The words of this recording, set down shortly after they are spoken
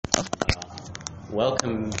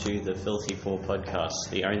Welcome to the Filthy Four podcast,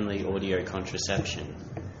 the only audio contraception.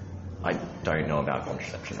 I don't know about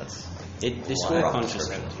contraception. This will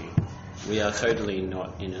contracept you. We are totally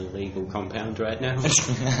not in a legal compound right now,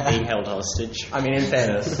 being held hostage. I mean, in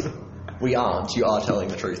fairness, we aren't. You are telling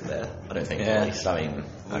the truth there. I don't think, Yeah. at least. I mean,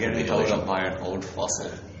 We're going to be held up by an old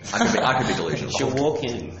fossil. I could be delusional. She'll walk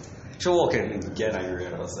in. She'll walk in and get angry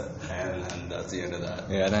at us, and that's the end of that.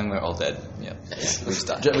 Yeah, then we're all dead. Yeah. We just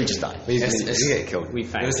die. We just die. We get killed. We It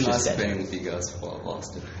faint. was nice dead. being with you guys while it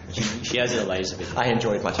lasted. She has a laser vision. I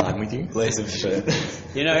enjoyed my time with you. Blaze of shit.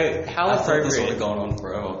 You know, how I thought this would have appropriate, gone on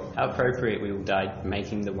forever. how appropriate we all died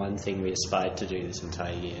making the one thing we aspired to do this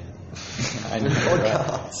entire year. I know.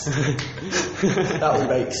 Podcasts. That would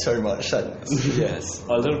make so much sense. Yes.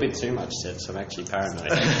 Well, a little bit too much sense, I'm actually paranoid.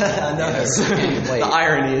 I know. Wait. The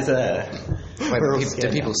irony is there. Wait, We're all do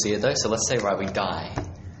scared people now. see it though? So let's say, right, we die.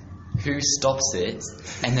 Who stops it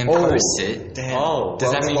and then Oh, posts it? damn. Oh,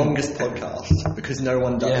 does that World's mean- longest podcast because no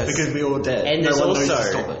one does. Yes. Because we all dead. And no there's one knows to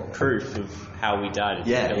stop also it. proof of how we died.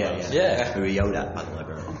 Yeah. Yeah. We were yelled at by the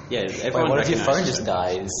library. Yeah, Wait, everyone what if your phone recognises just it.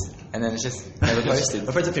 dies and then it's just never posted?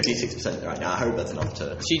 My friend's at 56% right now. I hope that's enough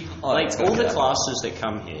to... See, Oh, like it's all the okay. classes that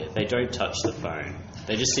come here, they don't touch the phone.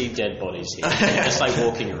 They just see dead bodies here. They're just like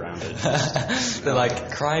walking around it. They're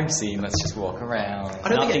like, crime scene, let's just walk around.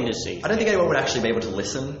 Nothing to see. I don't think anyone would actually be able to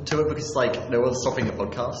listen to it because, like, no one's stopping the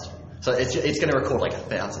podcast. So it's going to record like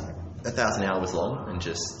 1,000 hours long and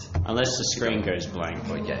just... Unless the screen goes blank.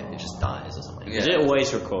 Well, yeah, it just dies or something. Is it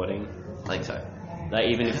always recording? I think so. Like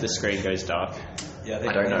even if the screen goes dark? Yeah,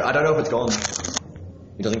 I don't know. I don't know if it's gone.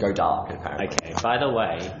 It doesn't go dark, apparently. Okay, by the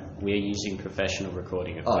way, we're using professional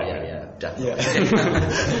recording Oh, equipment. yeah, definitely.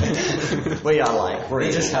 We are like... We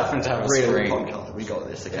just happen to have a real screen. podcast. We got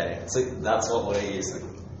this, okay. So that's what we're using.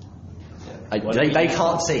 What do They you-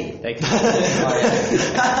 can't see. They can,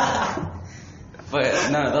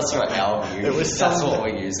 But no, that's right. Our view. It was that's some- what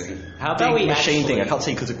we're using. how about we machine thing. I actually, can't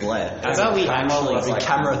see because of glare. how about we actually, It's like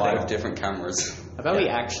camera five thing. different cameras. how about we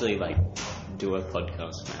actually like do a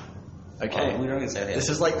podcast now? Okay. Oh, we don't even say that. This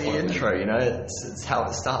is like the intro, you know? It's how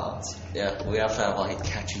it starts. Yeah, we have to have like a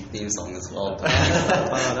catchy theme song as well. I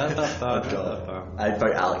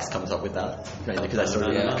vote Alex comes up with that. Mainly because I saw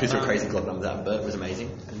it Yeah. because your Crazy Club number that, but it was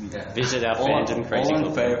amazing. Yeah. Visit our all, fandom Crazy all in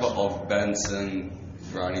Club favour members. of Benson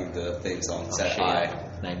writing the theme song. Say shit. hi.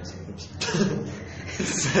 Names.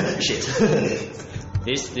 Shit.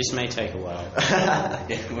 This may take a while.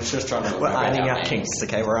 Yeah, we're just trying to. We're ironing our out kinks,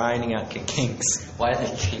 okay? We're ironing out kinks. Why are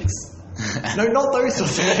they kinks? No, not those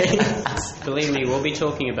sorts of things. Believe me, we'll be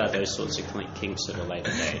talking about those sorts of kinks at a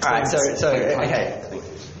later date. Alright, so okay.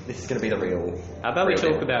 This is going to be the real... How about we real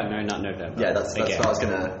talk deal. about No Nut November? Yeah, that's again. what I was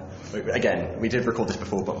going to... Again, we did record this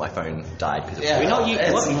before, but my phone died because of... Yeah. We're not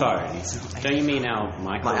It's using what phones? Don't you mean our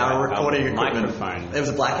microphone? our recording equipment. microphone. There was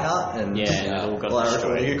a blackout, and Yeah, and it all got all our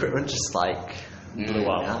destroyed. recording equipment just like Blew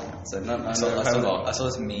up. out. So no, I saw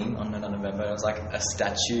this meme on November. It was like a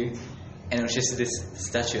statue, and it was just this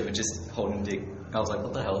statue of it just holding dick. I was like,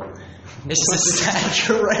 what the hell? It's just a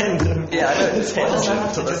statue. Random. Yeah, I know. It's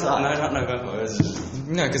tangent to the No, side. not November. It's just,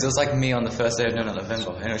 No, because it was like me on the first day of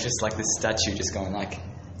November, and it was just like this statue just going like,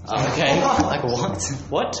 okay, like what?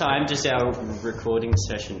 What time does our recording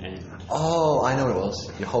session end? Oh, I know what it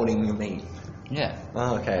was. You're holding your meat. Yeah.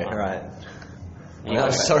 Oh, okay, alright. Anyway, That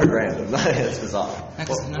was so random. That's bizarre.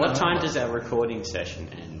 what time does our recording session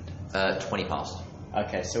end? 20 past.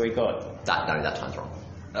 Okay, so we got... That time's wrong.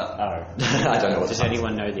 Oh. I don't know what Does the time is.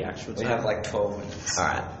 anyone know the actual We time? have like 12 minutes.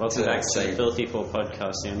 Alright. Welcome So, back to say- the Filthy Four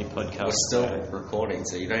podcast, the only podcast... we're still recording,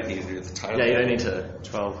 so you don't need to do the title. Yeah, you don't need to...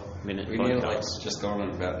 12-minute We need to like podcast. just go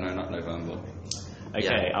on about No Not November. Okay,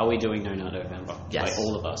 Yeah. are we doing No Nut November? Yes. Like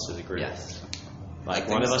all of us as a group? Yes. Like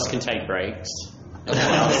I one of think us so. can take breaks, and the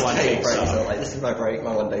other one Take picks breaks, so, up. like, this is my break,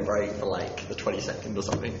 my 1 day break for like the 22nd or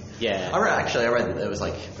something. Yeah. I read that there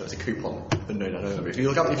was a coupon for No Nut November. If you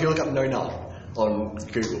look up No Nut on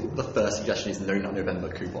Google, the first suggestion is No Nut November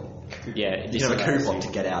coupon. Yeah, You have a coupon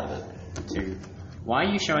to get out of it. Why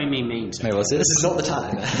are you showing me memes? Wait, what's this? This is not the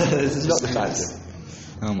time. This is not the time.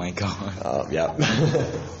 Oh my god. Yeah.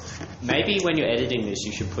 Maybe when you're editing this,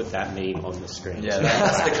 you should put that meme on the screen. Yeah,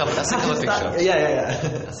 that's the cover. That's the cover picture. Yeah.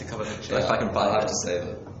 That's the cover picture. If I can I'll find have it. to save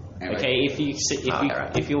it. Anyway. Okay,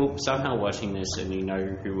 alright. if you're somehow watching this and you know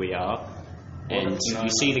who we are, and no. you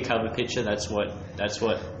see the cover picture, that's what. That's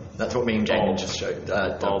what me and Jamie Bob. just showed.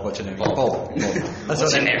 Bob. What's your name? Bob. Bob. That's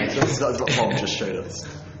what Bob just showed us.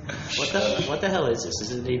 What the hell is this?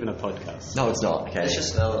 This isn't even a podcast. No, it's not. Okay. It's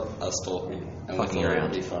just us talking and Fucking we thought around. it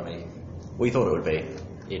would be funny. We thought it would be.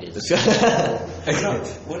 It is.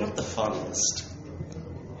 We're not the funniest.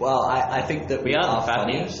 Well, I think that We are the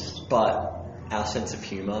funny, funniest. but our sense of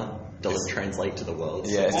humour doesn't translate to the world.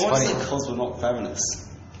 Yeah, it's Honestly, funny. because we're not feminists.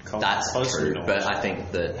 That's Closely true, not. but I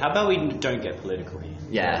think that How about we don't get political here?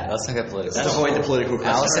 let's not get political. avoid the political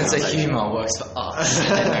Our question. sense of humour works for us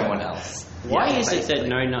and no one else. Why Yeah, is it basically. that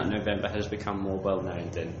No Nut November has become more well known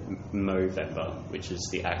than Movember, which is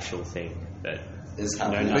the actual thing that Is No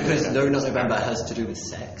happening. Nut Because November? No Nut November has to do with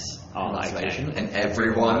sex Oh, and okay. masturbation, and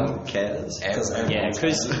everyone cares. Yeah,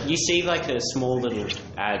 because you see like a small little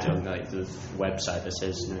ad on like the website that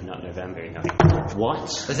says No Nut November, and you're like, what?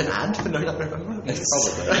 There's an ad for No Nut November? No, there's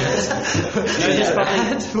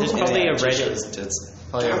probably a Reddit.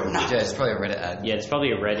 It's probably a Reddit ad. Yeah, it's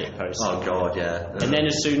probably a Reddit post. Oh god, yeah. And then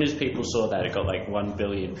as soon as people saw that, it got like 1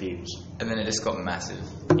 billion views. And then it just got massive.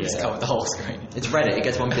 It just Yeah. covered the whole screen. It's Reddit. It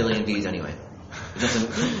gets 1 billion views anyway.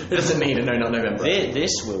 It doesn't need a No Nut November.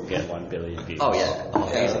 This will get 1 billion views. Oh yeah. Oh,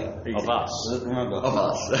 Yeah. easy. Of us. Remember. Of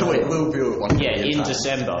us. Wait, we'll view it 1 Yeah, billion in times.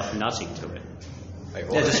 December, nutting to it. Wait,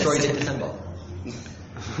 Yeah, destroy Dick December.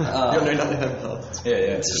 Your No Nut November.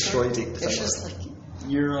 yeah. Destroy Dick It's December. just like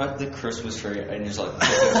you're at the Christmas tree and you're just like,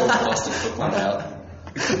 plastic took one out.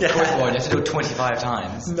 Oh, you have to do it 25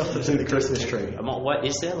 times. Nothing in the Christmas tree. What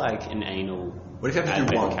is there like an anal? What if you have to do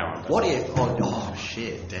Advent one? calendar? What if? Oh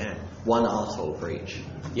shit! Damn. One arsehole for each.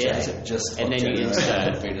 Yeah, Just and then you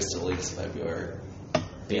insert Fetus deletes February.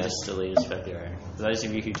 Fetus Deletes February. For those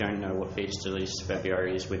of you who don't know what Fetus Deletes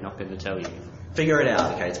February is, we're not going to tell you. Figure it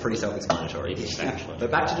out. Okay, it's pretty self-explanatory. It is actually. But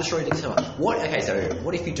back to Destroy Dick December. What? Okay, so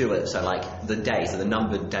what if you do it? So like the day, so the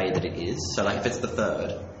numbered day that it is. So like if it's the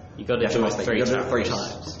 3rd, You got you to have do to it 3 you gotta do it times. 3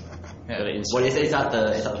 times. You gotta insert- What is that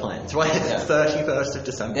the plan? So wait, it's 31st of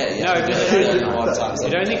December. No, because it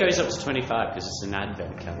only It goes up to 25 because it's an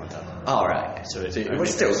advent calendar. Oh right. So it's Well, only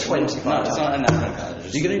still goes 25. No, it's not an advent calendar.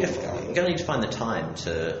 You're gonna need to find the time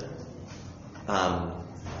to.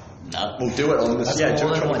 We'll do it on this. That's do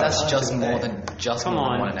more it than one. 25 That's times just a more day. than just Come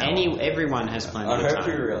more than on, 1 hour. everyone has plenty I of hope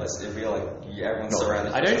you time. realise if you're like everyone's No.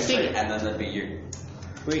 surrounded, I don't think- and then there'd be you.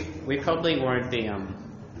 We probably won't be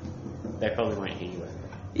they probably won't hear you.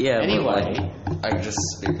 Yeah. Anyway, I can just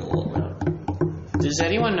speak a little bit. does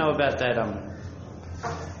anyone know about that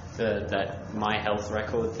that My Health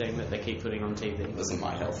record thing that they keep putting on TV? It wasn't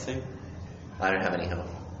my health thing. I don't have any help.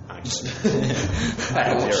 Actually, I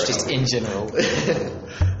have zero Just help. in general.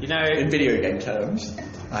 you know, In video game terms,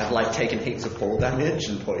 I've like taken heaps of fall damage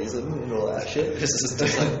and poison and all that shit. This is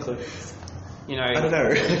just like, you know, I don't know.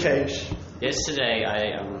 Okay. yesterday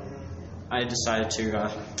I decided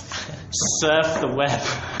to surf the web.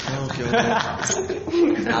 Oh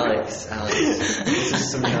god. Alex, this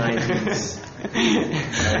is some 90s.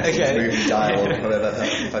 Okay. Movie dialogue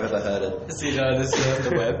if I've ever heard it. So you know this is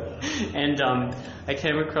the web. And I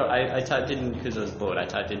came across. I typed in because I was bored. I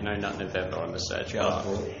typed in No Nut November on the search bar,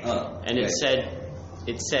 and it said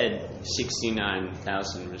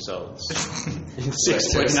 69,000 results in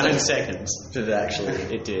 6.9 seconds. Did it actually?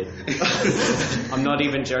 It did. I'm not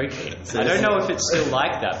even joking. I don't know if it's still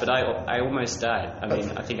like that, but I almost died. I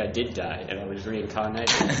mean, I think I did die, and I was reincarnated.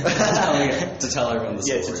 To tell everyone the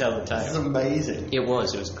story. Yeah, to tell the This is tale. amazing. It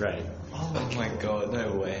was great. Oh my god,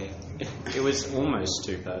 no way. It was almost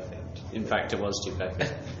too perfect. In fact, it was too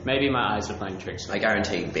perfect. Maybe my eyes were playing tricks on I me.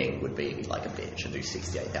 guarantee Bing would be like a bitch and do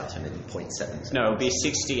 68,000 in 0.7. No, it would be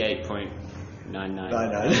 68.99. No, it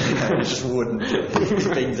just wouldn't do it.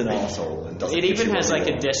 Bing's an arsehole and doesn't It even give has you like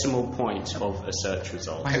a more. decimal point of a search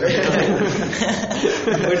result.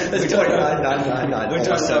 It's 0.9999 We on a don't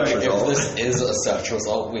know search if result. this is a search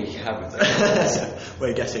result. We have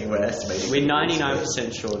We're estimating. We're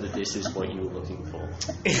 99% sure that this is what you were looking for.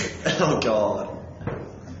 Oh god.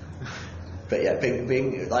 But yeah,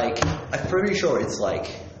 Bing, like, I'm pretty sure it's like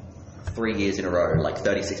 3 years in a row, like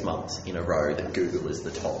 36 months in a row that Google is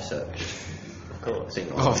the top search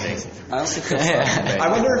thing on Bing. I also feel I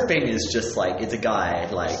wonder if Bing is just like, it's a guy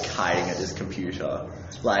like hiding at his computer,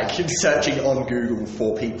 like searching on Google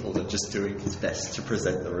for people and just doing his best to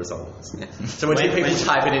present the results. So when people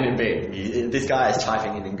type it in Bing, this guy is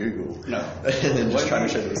typing it in Google. No. And then just trying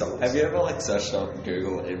to show the results. Have you ever like searched up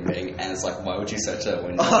Google in Bing and it's like, why would you search that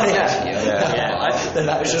when? Oh, yeah. Yeah,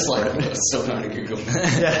 that was just like still going to Google.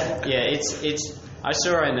 Yeah. Yeah, it's. I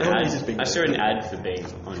saw an Everyone uses Bing. ad. I saw an ad for Bing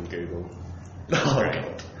on Google. Oh,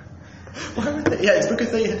 God. Why would they? Yeah, it's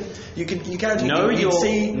because you guarantee Know you'd your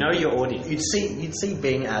audience. you'd see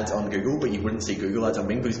Bing ads on Google, but you wouldn't see Google ads on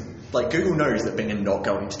Bing because like Google knows that Bing are not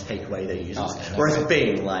going to take away their users. Oh, yeah, Whereas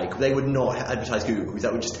Bing, like they would not advertise Google because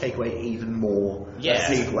that would just take away even more Yeah.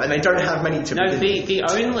 people, and they don't have many to. No, the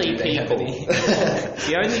only they have people. any?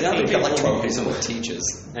 The only Now they've people. got like 12 people with teachers.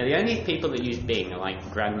 Now, the only people that use Bing are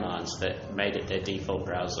like grandmas that made it their default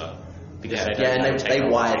browser. Because Yeah, they don't and know they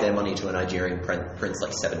technology. wire their money to a Nigerian prince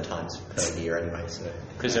like 7 times per year anyway. So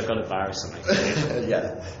Because they've got a virus on it.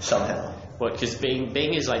 yeah, somehow. What? Because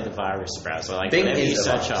Bing is like the virus browser. Like Bing whenever is you the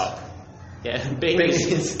search virus. up, yeah, Bing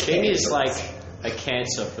is cancerous. like a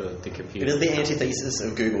cancer for the It computer. is the antithesis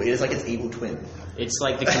of Google. It is like its evil twin. It's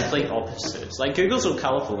like the complete opposite. It's like Google's all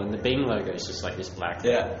colourful, and the Bing logo is just like this black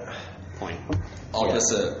point.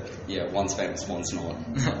 Opposite. Yeah, one's famous, one's not.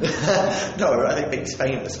 No, I think Bing's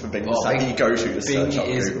famous for being the site that you go to Bing search up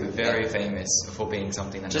is Google. very famous for being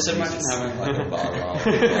something that Just nobody imagine uses. having like a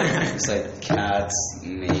bar like, say cats,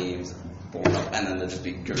 memes, Pornhub, and then there'd just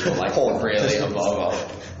be Google like Porn. really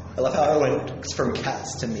above. I love how I went from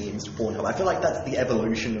cats to memes to Pornhub. I feel like that's the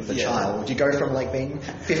evolution of the child. You go from like being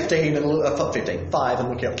 15 and 5 and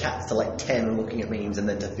looking up cats to like 10 and looking at memes, and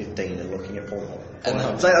then to 15 and looking at Pornhub.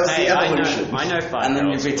 So that was Hey, the evolution. I know 5 And then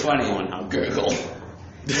girls you'd be 20 on on Pornhub. Google.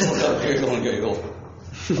 Look up Google and Google.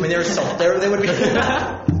 I mean, there is some. There would be.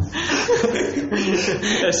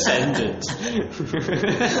 Ascendant.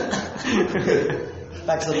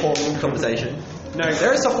 Back to the porn conversation. No,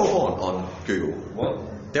 There is softcore porn on Google.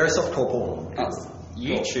 What? There is softcore porn.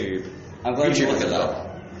 YouTube. I'm glad you YouTube look as at well.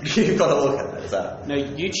 that. You've got to look at that. Is that? No,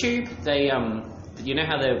 YouTube. They you know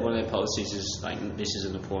how one of their policies is like this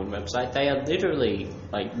isn't a porn website. They are literally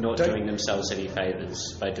like not doing themselves any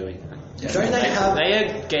favors by doing that. Don't they have? They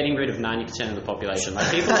are getting rid of 90% of the population.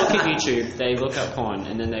 Like people look at YouTube, they look up porn,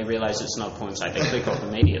 and then they realize it's not a porn site. They click off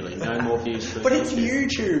immediately. No more views for But it's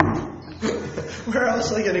YouTube. YouTube. Where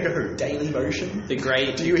else are they going to go? Daily Motion? The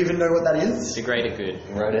great, Do you even know what that is? the greater good.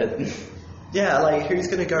 Reddit. Yeah, like who's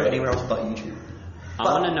going to go anywhere else but YouTube? I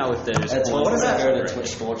want to know if there's. It's porn what is that? Go to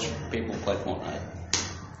Twitch to watch people play Fortnite.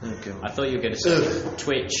 Oh god. I thought you were going to say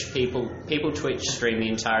Twitch. People Twitch stream the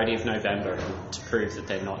entirety of November to prove that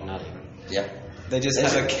they're not nutty. Yeah. They just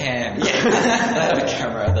have a cam. They have a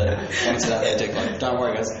camera that points it out their dick like, don't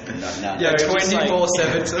worry guys. No. Yeah, it's just like-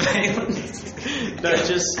 24/7 surveillance. No,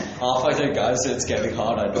 just Halfway through guys, it's getting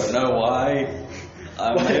hard. I don't know why.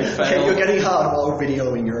 I may Okay, fail. you're getting hard while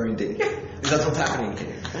videoing your own dick. That's what's happening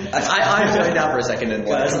here. I zoned out for a second and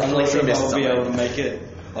Guys, I'm not sure if missed I'll be able to something. make it.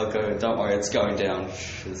 I'll go, don't worry, it's going down.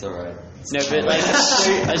 Shh, it's alright. no, but like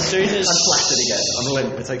as soon as I'm flaccid again. I'm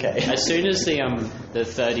limp. It's okay. as soon as the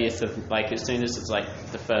 30th of like as soon as it's like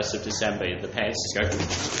the 1st of December, the pants just go.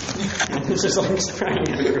 It's just like spraying.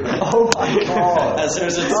 Oh my god. As soon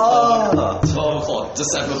as it's 12 o'clock,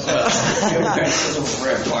 December 1st, your pants just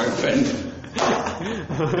rip open.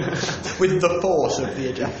 With the force of the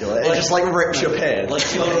ejaculate. It just like rips your pants.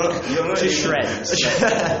 Like, you're not To even, shreds.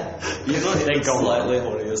 you're not even slightly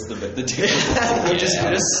horny as the bit. The dick. You're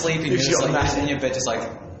just sleeping. You're You've just got like in your bed, just like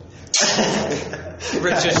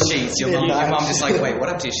ripped your sheets. Your mum just like, wait, what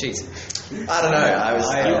happened to your sheets? I don't know. I was.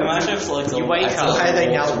 Imagine if like You wake up. Why are they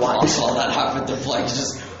now white? While that happened, the like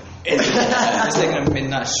just. Just taking a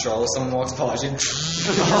midnight stroll. Someone walks past you.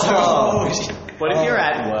 What if you're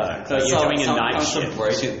at work, like you're doing a night shift,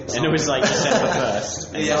 and it was like December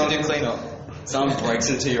 1st? You have to do clean up. Someone breaks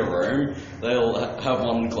into your room, they'll have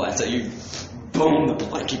one glance at you, boom, the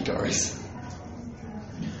blanket goes.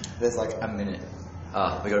 There's like a minute.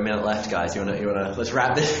 We got a minute left, guys. You wanna? Let's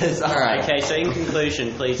wrap this. All right. Okay, so in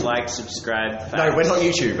conclusion, please like, subscribe, No, we're not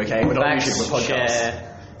YouTube. Okay, we're not facts, YouTube. We're podcast.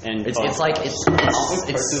 share, and It's pod. like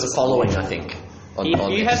it's following. I think. On If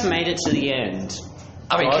you this. have made it to the end,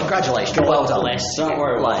 I mean, congratulations. Well done. bless you. Don't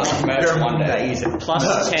worry, we'll have merch You're one day. amazing.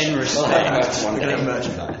 Plus 10 We'll have respect. merch one We're gonna have day.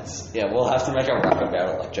 merchandise. Yeah, we'll have to make a rap about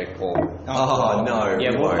it like Jake Paul. Oh no. Yeah,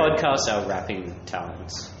 we we'll won't. podcast our rapping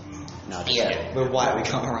talents. No, just kidding. We're white. We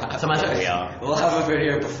can't rap. So much. We are. We'll have a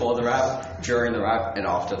video before the rap, during the rap, and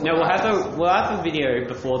after the No, rap. we'll have a video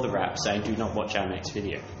before the rap saying do not watch our next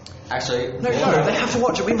video. Actually, No, they have to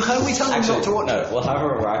watch it. Why are we telling them not to watch it? we'll have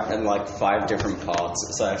a rap in like 5 different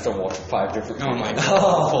parts, so I have to watch 5 different Oh my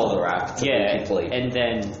videos before the rap to be Yeah, complete. and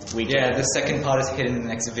then we Yeah, get the second part is hidden in the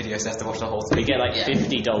next video, so I have to watch the whole we thing. get like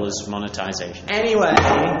 $50 monetization. Anyway,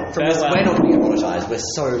 from this, Farewell. we're not going to get monetized. We're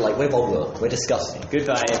so we're vulgar. We're disgusting.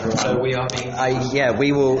 Goodbye, everyone. So we are being. Yeah,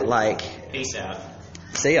 we will Peace out.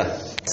 see ya.